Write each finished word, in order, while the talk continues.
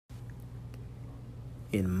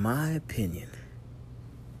In my opinion,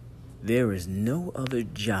 there is no other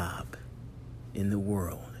job in the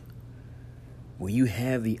world where you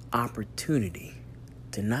have the opportunity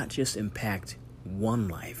to not just impact one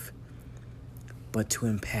life, but to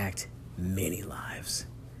impact many lives.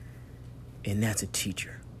 And that's a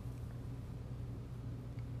teacher.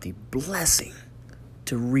 The blessing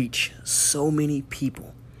to reach so many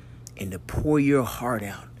people and to pour your heart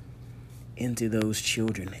out into those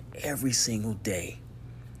children every single day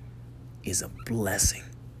is a blessing.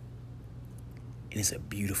 And it's a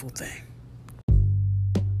beautiful thing.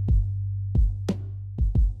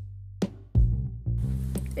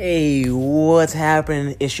 Hey, what's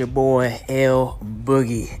happening? It's your boy L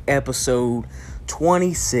Boogie, episode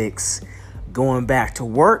 26, going back to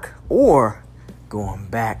work or going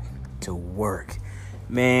back to work.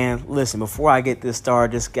 Man, listen, before I get this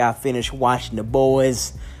started, just got finished watching the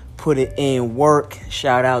boys put it in work.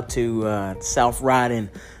 Shout out to South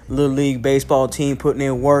Riding Little League baseball team putting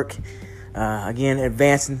in work. Again,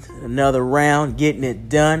 advancing another round, getting it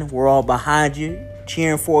done. We're all behind you,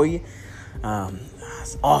 cheering for you.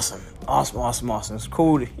 It's awesome. It's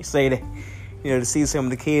cool to say that, to see some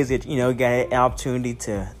of the kids that, got an opportunity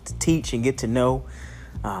to teach and get to know.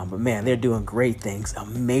 But, man, they're doing great things,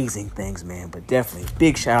 amazing things, man. But definitely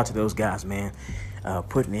big shout out to those guys, man,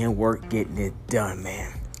 putting in work, getting it done,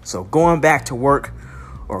 man. So going back to work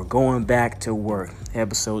or going back to work,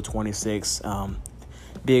 episode 26.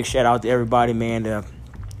 Big shout out to everybody, man,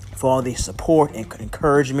 for all the support and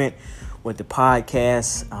encouragement with the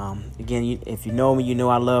podcast. Again, if you know me, you know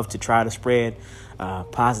I love to try to spread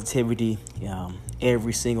positivity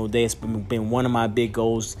every single day. It's been one of my big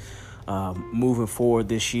goals moving forward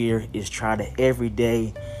this year is try to every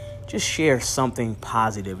day just share something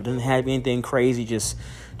positive. It doesn't have anything crazy, just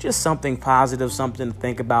something positive, something to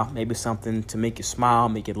think about, maybe something to make you smile,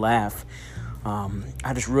 make you laugh.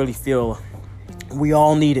 I just really feel we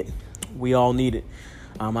all need it.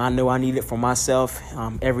 I know I need it for myself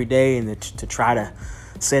every day, and to try to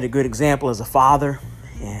set a good example as a father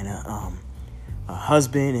and a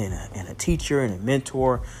husband and a teacher and a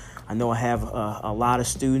mentor. I know I have a lot of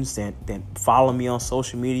students that follow me on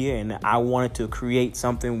social media, and I wanted to create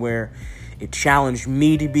something where it challenged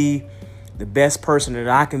me to be the best person that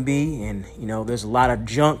I can be. And, there's a lot of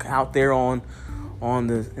junk out there in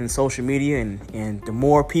social media, and the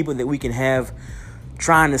more people that we can have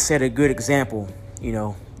trying to set a good example,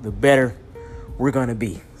 the better we're going to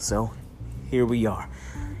be. So here we are.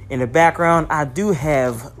 In the background, I do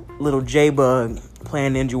have little J-Bug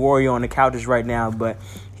playing Ninja Warrior on the couches right now, but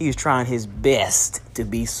he's trying his best to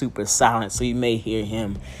be super silent, so you may hear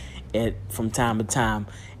him from time to time,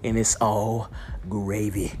 and it's all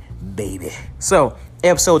gravy, baby. So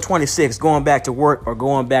episode 26, going back to work or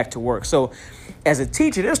going back to work. So as a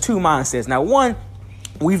teacher, there's two mindsets. Now, one,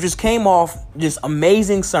 we've just came off this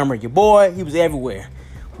amazing summer. Your boy, he was everywhere.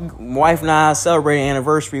 My wife and I celebrated an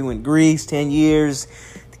anniversary. We went to Greece, 10 years.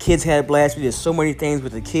 The kids had a blast. We did so many things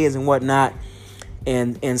with the kids and whatnot.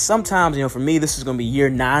 And sometimes, for me, this is going to be year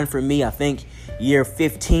 9 for me. I think year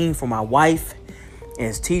 15 for my wife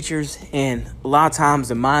as teachers. And a lot of times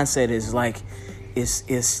the mindset is like, it's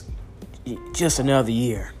just another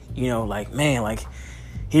year.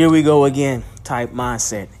 Here we go again type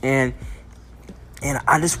mindset. And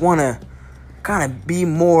I just want to kind of be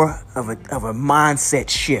more of a mindset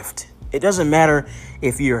shift. It doesn't matter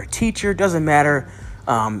if you're a teacher. It doesn't matter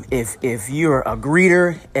if you're a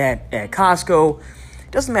greeter at Costco.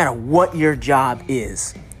 It doesn't matter what your job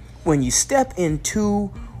is. When you step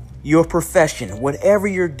into your profession, whatever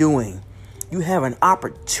you're doing, you have an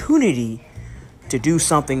opportunity to do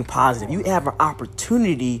something positive. You have an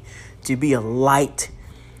opportunity to be a light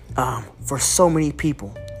for so many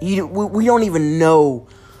people. We don't even know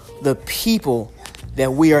the people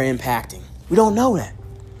that we are impacting. We don't know that.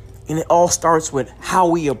 And it all starts with how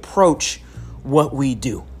we approach what we do.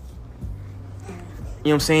 You know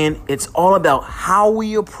what I'm saying? It's all about how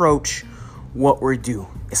we approach what we do.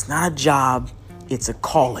 It's not a job. It's a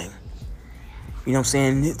calling. You know what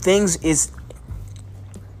I'm saying?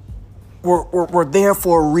 We're there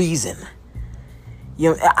for a reason.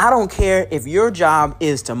 I don't care if your job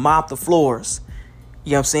is to mop the floors.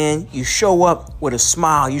 You know what I'm saying? You show up with a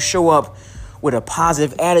smile. You show up with a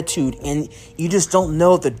positive attitude, and you just don't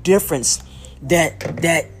know the difference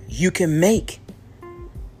that you can make.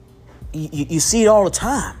 You see it all the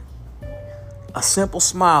time. A simple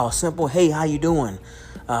smile, a simple, hey, how you doing?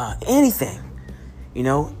 Anything.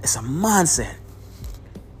 It's a mindset.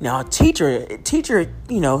 Now, a teacher,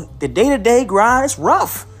 the day-to-day grind is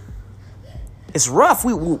rough. It's rough.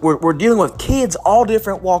 We're dealing with kids, all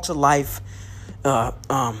different walks of life,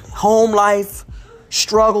 home life,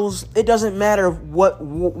 struggles. It doesn't matter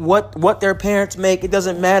what their parents make. It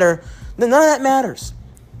doesn't matter. None of that matters.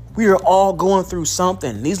 We are all going through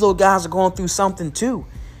something. These little guys are going through something too,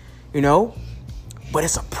 but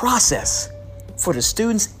it's a process for the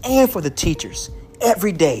students and for the teachers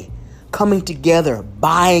every day coming together,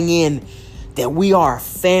 buying in that we are a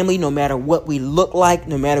family, no matter what we look like,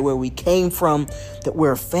 no matter where we came from, that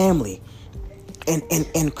we're a family.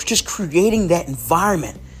 And just creating that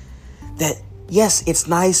environment that, yes, it's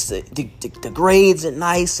nice. The grades are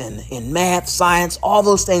nice, and in math, science, all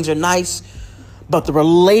those things are nice. But the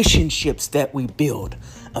relationships that we build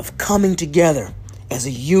of coming together as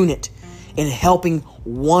a unit and helping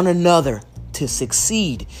one another to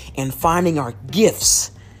succeed and finding our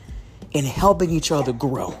gifts and helping each other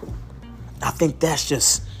grow. I think that's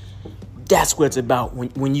what it's about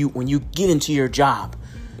when you get into your job.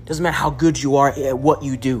 Doesn't matter how good you are at what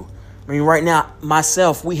you do. I mean, right now,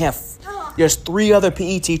 myself, there's 3 other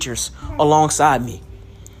PE teachers alongside me.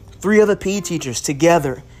 3 other PE teachers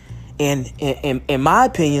together. And in my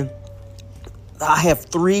opinion, I have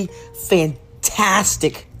 3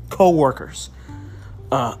 fantastic coworkers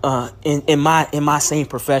in my same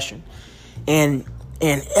profession. And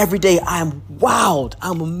every day I'm wowed,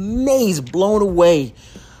 I'm amazed, blown away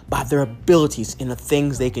by their abilities and the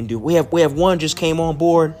things they can do. We have one just came on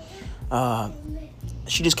board.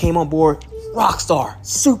 She just came on board, rock star,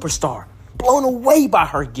 superstar, blown away by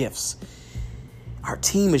her gifts. Our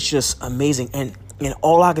team is just amazing, and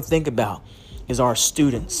all I could think about is our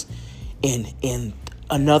students and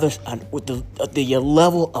another with the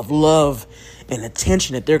level of love and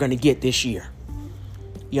attention that they're going to get this year.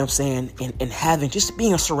 You know what I'm saying? And having just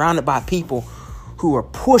being surrounded by people who are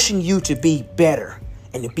pushing you to be better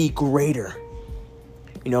and to be greater.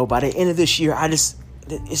 By the end of this year, it's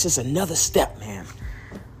just another step, man.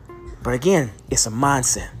 But again, it's a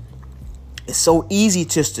mindset. It's so easy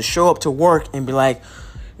just to show up to work and be like,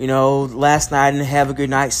 last night I didn't have a good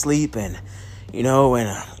night's sleep, and just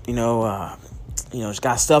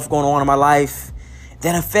got stuff going on in my life.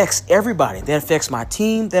 That affects everybody. That affects my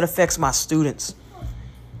team. That affects my students.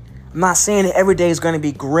 I'm not saying that every day is going to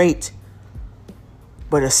be great,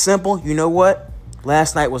 but it's simple. You know what?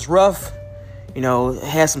 Last night was rough.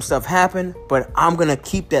 Had some stuff happen, but I'm going to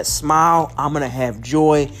keep that smile. I'm going to have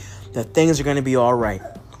joy that things are going to be all right.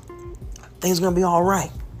 Things are going to be all right.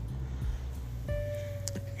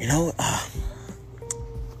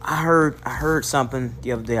 I heard something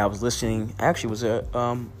the other day. I was listening. Actually, it was a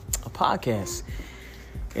podcast,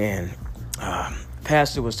 and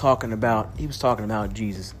pastor was talking about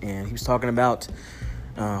Jesus, and he was talking about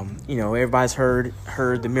everybody's heard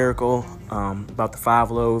the miracle about the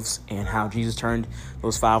 5 loaves and how Jesus turned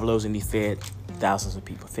those 5 loaves and he fed thousands of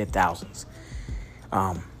people, fed thousands.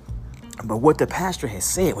 But what the pastor has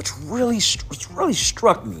said, which really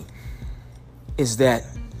struck me, is that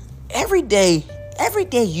every day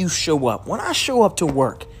you show up, when I show up to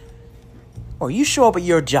work, or you show up at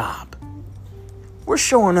your job, we're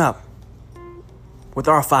showing up with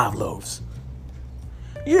our 5 loaves.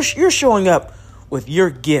 You're showing up with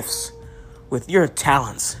your gifts, with your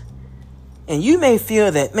talents. And you may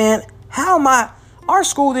feel that, man, our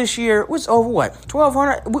school this year was over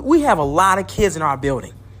 1,200. We have a lot of kids in our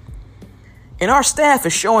building. And our staff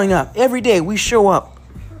is showing up. Every day we show up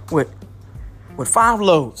with 5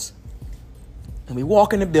 loaves. And we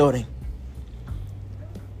walk in the building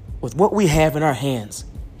with what we have in our hands.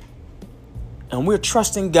 And we're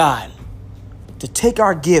trusting God to take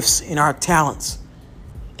our gifts and our talents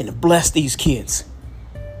and to bless these kids.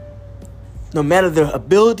 No matter their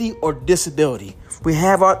ability or disability, we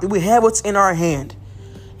have what's in our hand.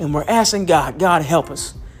 And we're asking God help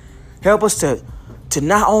us. Help us to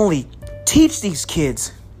not only teach these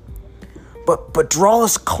kids, but draw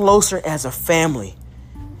us closer as a family.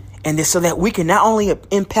 And so that we can not only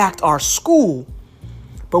impact our school,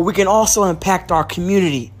 but we can also impact our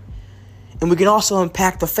community. And we can also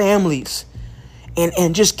impact the families.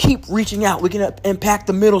 And just keep reaching out. We can impact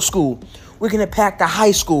the middle school. We can impact the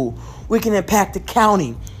high school. We can impact the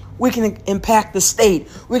county. We can impact the state.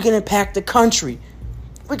 We can impact the country.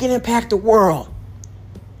 We can impact the world.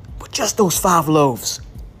 With just those 5 loaves.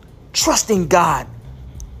 Trusting God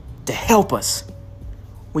to help us.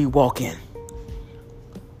 We walk in.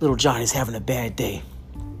 Little Johnny's having a bad day.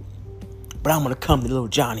 But I'm going to come to little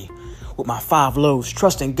Johnny with my 5 loaves,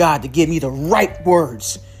 trusting God to give me the right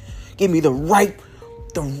words. Give me the right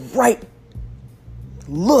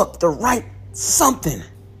look, the right something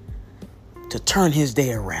to turn his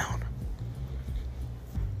day around.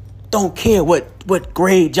 Don't care what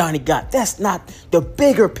grade Johnny got. That's not the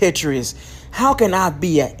bigger picture. Is How can I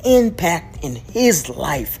be an impact in his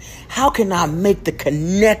life? How can I make the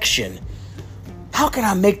connection? How can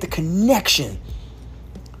I make the connection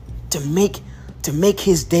to make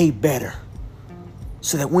his day better?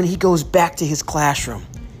 So that when he goes back to his classroom,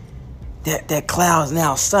 that cloud is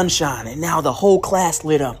now sunshine, and now the whole class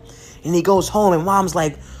lit up. And he goes home, and mom's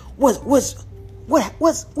like, what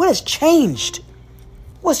has changed?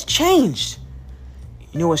 What's changed?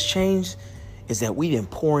 You know what's changed is that we've been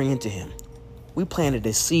pouring into him. We planted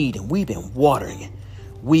a seed, and we've been watering it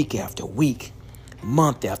week after week,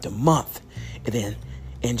 month after month,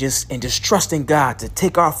 and just trusting God to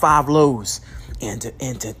take our 5 loaves and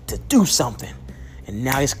to do something. And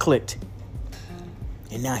now it's clicked.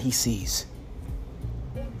 And now he sees.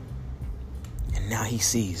 And now he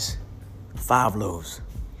sees 5 loaves.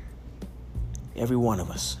 Every one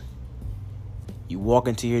of us. You walk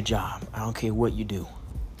into your job. I don't care what you do.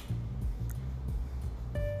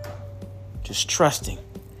 Just trusting.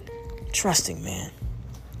 Trusting, man.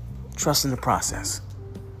 Trusting the process.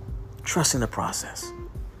 Trusting the process.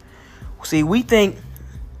 See, we think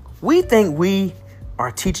we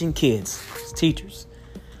are teaching kids, teachers.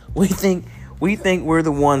 We think we're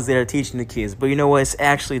the ones that are teaching the kids. But you know what? It's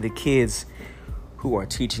actually the kids who are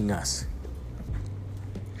teaching us.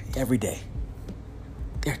 Every day.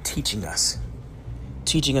 They're teaching us.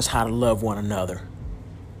 Teaching us how to love one another.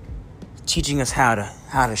 Teaching us how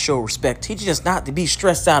to show respect. Teaching us not to be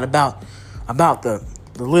stressed out about the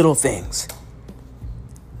little things.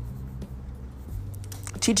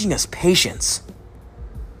 Teaching us patience.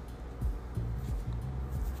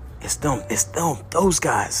 It's those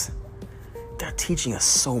guys. They're teaching us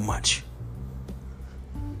so much.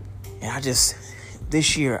 And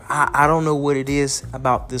this year, I don't know what it is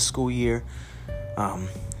about this school year.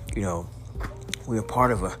 We're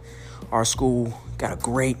part of our school, got a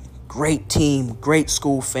great team, great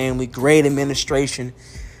school family, great administration.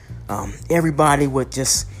 Everybody with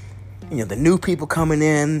just, the new people coming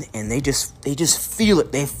in, and they just feel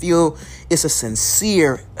it. They feel it's a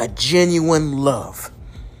sincere, a genuine love.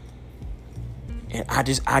 And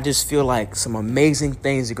I just feel like some amazing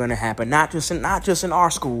things are going to happen, not just in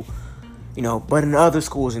our school, but in other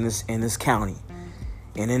schools in this county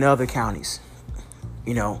and in other counties,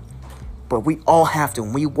 But we all have to,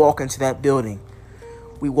 when we walk into that building,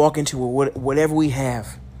 we walk into whatever we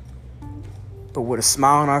have, but with a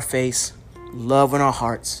smile on our face, love in our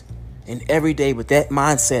hearts, and every day with that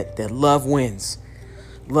mindset that love wins.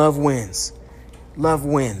 Love wins. Love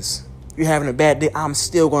wins. You're having a bad day, I'm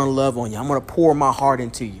still going to love on you. I'm going to pour my heart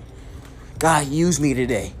into you. God, use me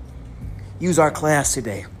today. Use our class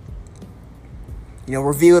today.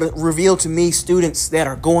 Reveal to me students that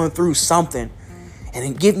are going through something, and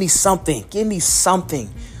then give me something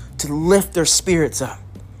to lift their spirits up.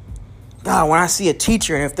 God, when I see a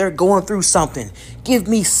teacher and if they're going through something, give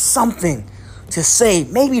me something to say,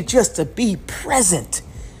 maybe just to be present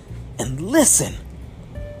and listen.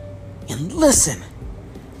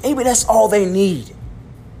 Maybe that's all they need.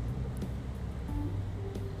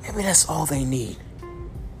 Maybe that's all they need.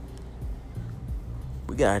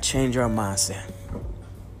 We got to change our mindset.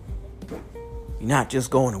 You're not just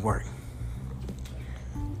going to work.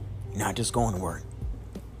 You're not just going to work.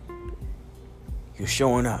 You're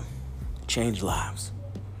showing up to change lives.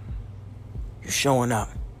 You're showing up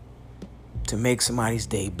to make somebody's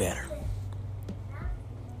day better.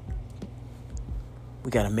 We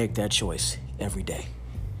got to make that choice every day.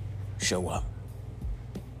 Show up.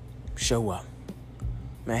 Show up.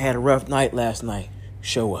 Man, I had a rough night last night.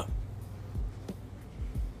 Show up.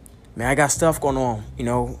 Man, I got stuff going on.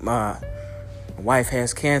 My wife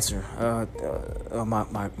has cancer.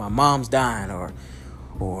 My mom's dying,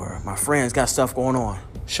 or my friends got stuff going on.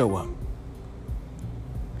 Show up.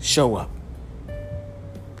 Show up.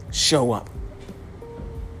 Show up.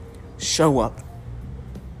 Show up.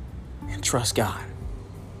 And trust God.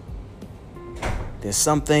 There's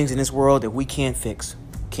some things in this world that we can't fix.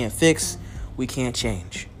 We can't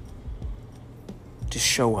change. Just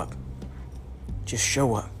show up. Just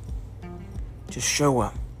show up. Just show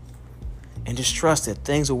up. And just trust that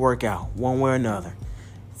things will work out one way or another.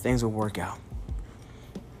 Things will work out.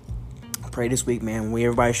 I pray this week, man, when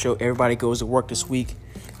everybody goes to work this week,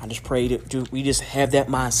 I just pray that we just have that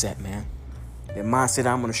mindset, man. That mindset,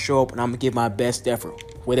 I'm going to show up and I'm going to give my best effort,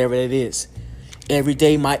 whatever it is. Every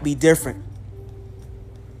day might be different.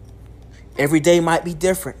 Every day might be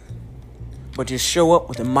different. But just show up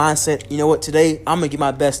with the mindset, you know what, today I'm going to give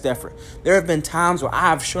my best effort. There have been times where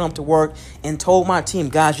I've shown up to work and told my team,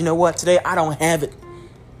 guys, you know what, today I don't have it.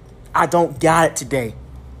 I don't got it today.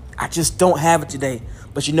 I just don't have it today.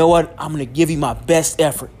 But you know what, I'm going to give you my best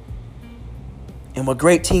effort. And what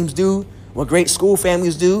great teams do, What great school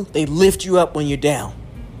families do, they lift you up when you're down.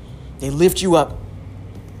 They lift you up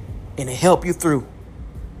and they help you through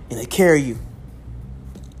and they carry you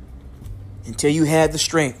until you have the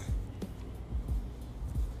strength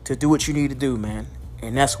to do what you need to do, man.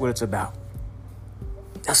 And that's what it's about.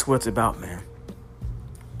 That's what it's about, man.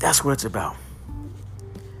 That's what it's about.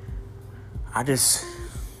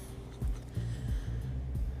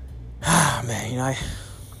 Man,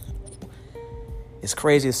 it's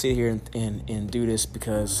crazy to sit here and do this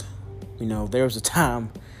because, there was a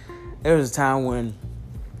time when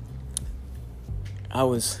I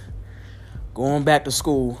was going back to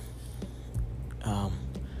school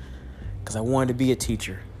because I wanted to be a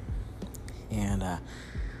teacher. And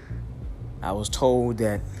I was told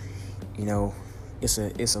that, it's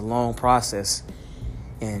a long process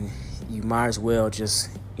and you might as well just,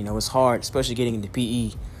 it's hard, especially getting into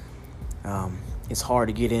PE. It's hard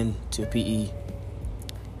to get into PE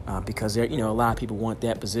because there, a lot of people want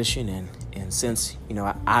that position. And since,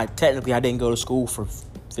 I didn't go to school for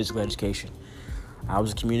physical education. I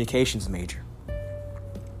was a communications major,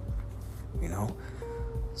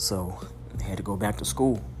 so I had to go back to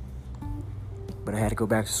school. But I had to go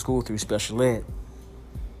back to school through special ed.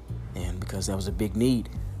 And because that was a big need.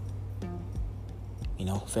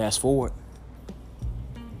 Fast forward.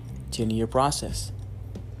 10-year process.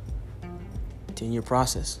 10-year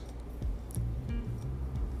process.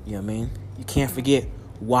 You know what I mean? You can't forget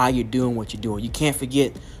why you're doing what you're doing. You can't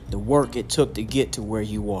forget the work it took to get to where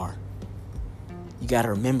you are. You got to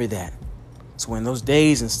remember that. So when those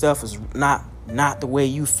days and stuff is not the way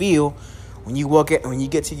you feel, when you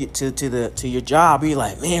get to your job, you're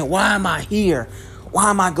like, man, why am I here? Why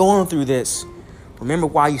am I going through this? Remember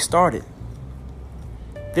why you started.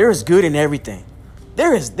 There is good in everything.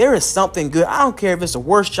 There is something good. I don't care if it's the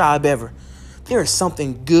worst job ever. There is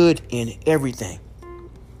something good in everything.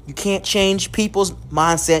 You can't change people's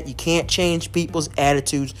mindset. You can't change people's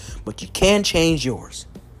attitudes, but you can change yours.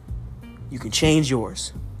 You can change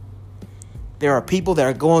yours. There are people that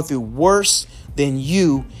are going through worse than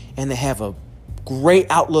you, and they have a great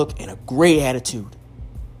outlook and a great attitude.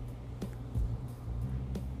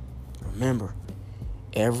 Remember,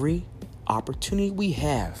 every opportunity we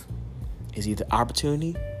have is either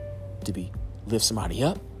opportunity to lift somebody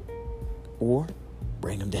up or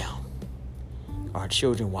bring them down. Our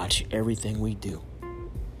children watch everything we do.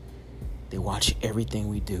 They watch everything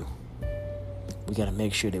we do. We got to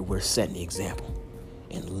make sure that we're setting the example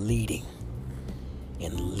and leading.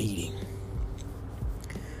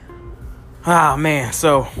 Oh, man.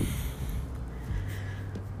 So,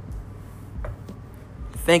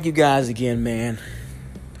 thank you guys again, man,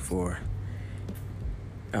 for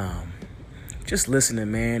just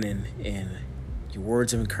listening, man, and your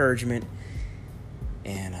words of encouragement.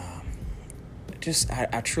 And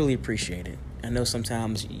I truly appreciate it. I know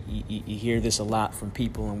sometimes you hear this a lot from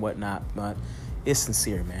people and whatnot, but it's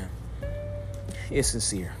sincere, man. It's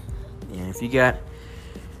sincere. And if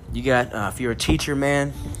if you're a teacher,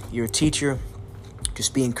 man, you're a teacher,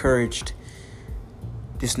 just be encouraged.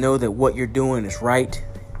 Just know that what you're doing is right.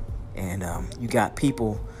 And you got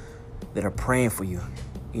people that are praying for you,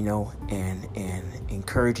 and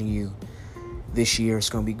encouraging you this year. It's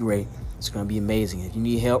going to be great. It's going to be amazing. If you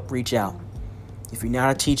need help, reach out. If you're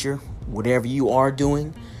not a teacher, whatever you are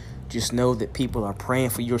doing, just know that people are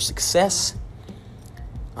praying for your success.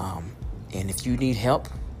 And if you need help,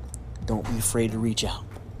 don't be afraid to reach out.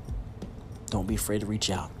 Don't be afraid to reach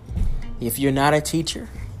out. If you're not a teacher,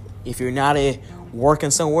 if you're not working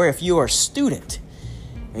somewhere, if you're a student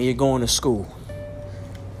and you're going to school,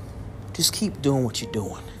 just keep doing what you're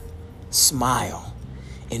doing. Smile.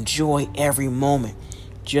 Enjoy every moment.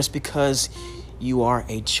 Just because you are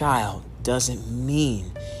a child doesn't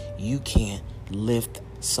mean you can't lift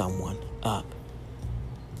someone up.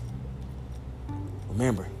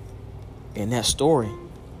 Remember, in that story,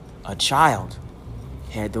 a child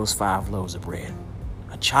had those 5 loaves of bread.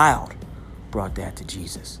 A child brought that to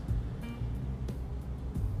Jesus.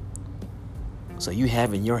 So you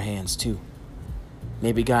have in your hands too.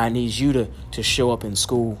 Maybe God needs you to show up in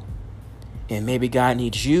school. And maybe God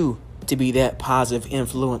needs you to be that positive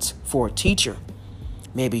influence for a teacher.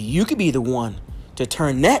 Maybe you could be the one to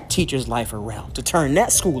turn that teacher's life around, to turn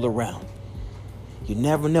that school around. You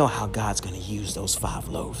never know how God's going to use those 5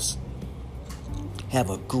 loaves. Have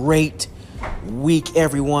a great week,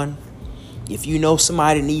 everyone. If you know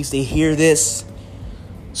somebody needs to hear this,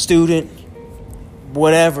 student,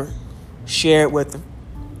 whatever, share it with them.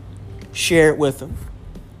 Share it with them.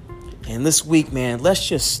 And this week, man, let's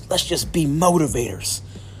just be motivators.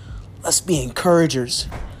 Let's be encouragers.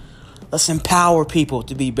 Let's empower people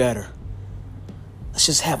to be better. Let's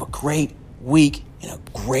just have a great week and a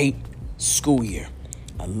great school year.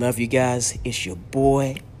 I love you guys. It's your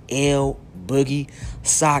boy, L Boogie.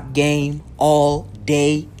 Sock game all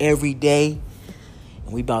day, every day.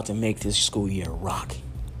 And we about to make this school year rock.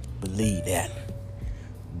 Believe that.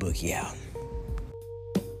 Boogie out.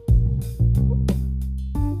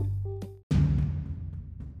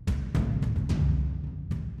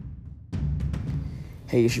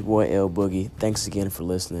 Hey, it's your boy L Boogie. Thanks again for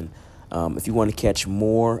listening. If you want to catch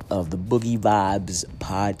more of the Boogie Vibes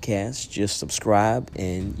podcast, just subscribe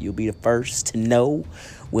and you'll be the first to know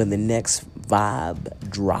when the next vibe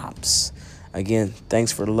drops. Again,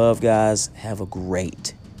 thanks for the love, guys. Have a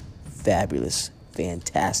great, fabulous,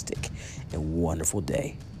 fantastic, and wonderful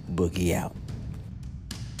day. Boogie out.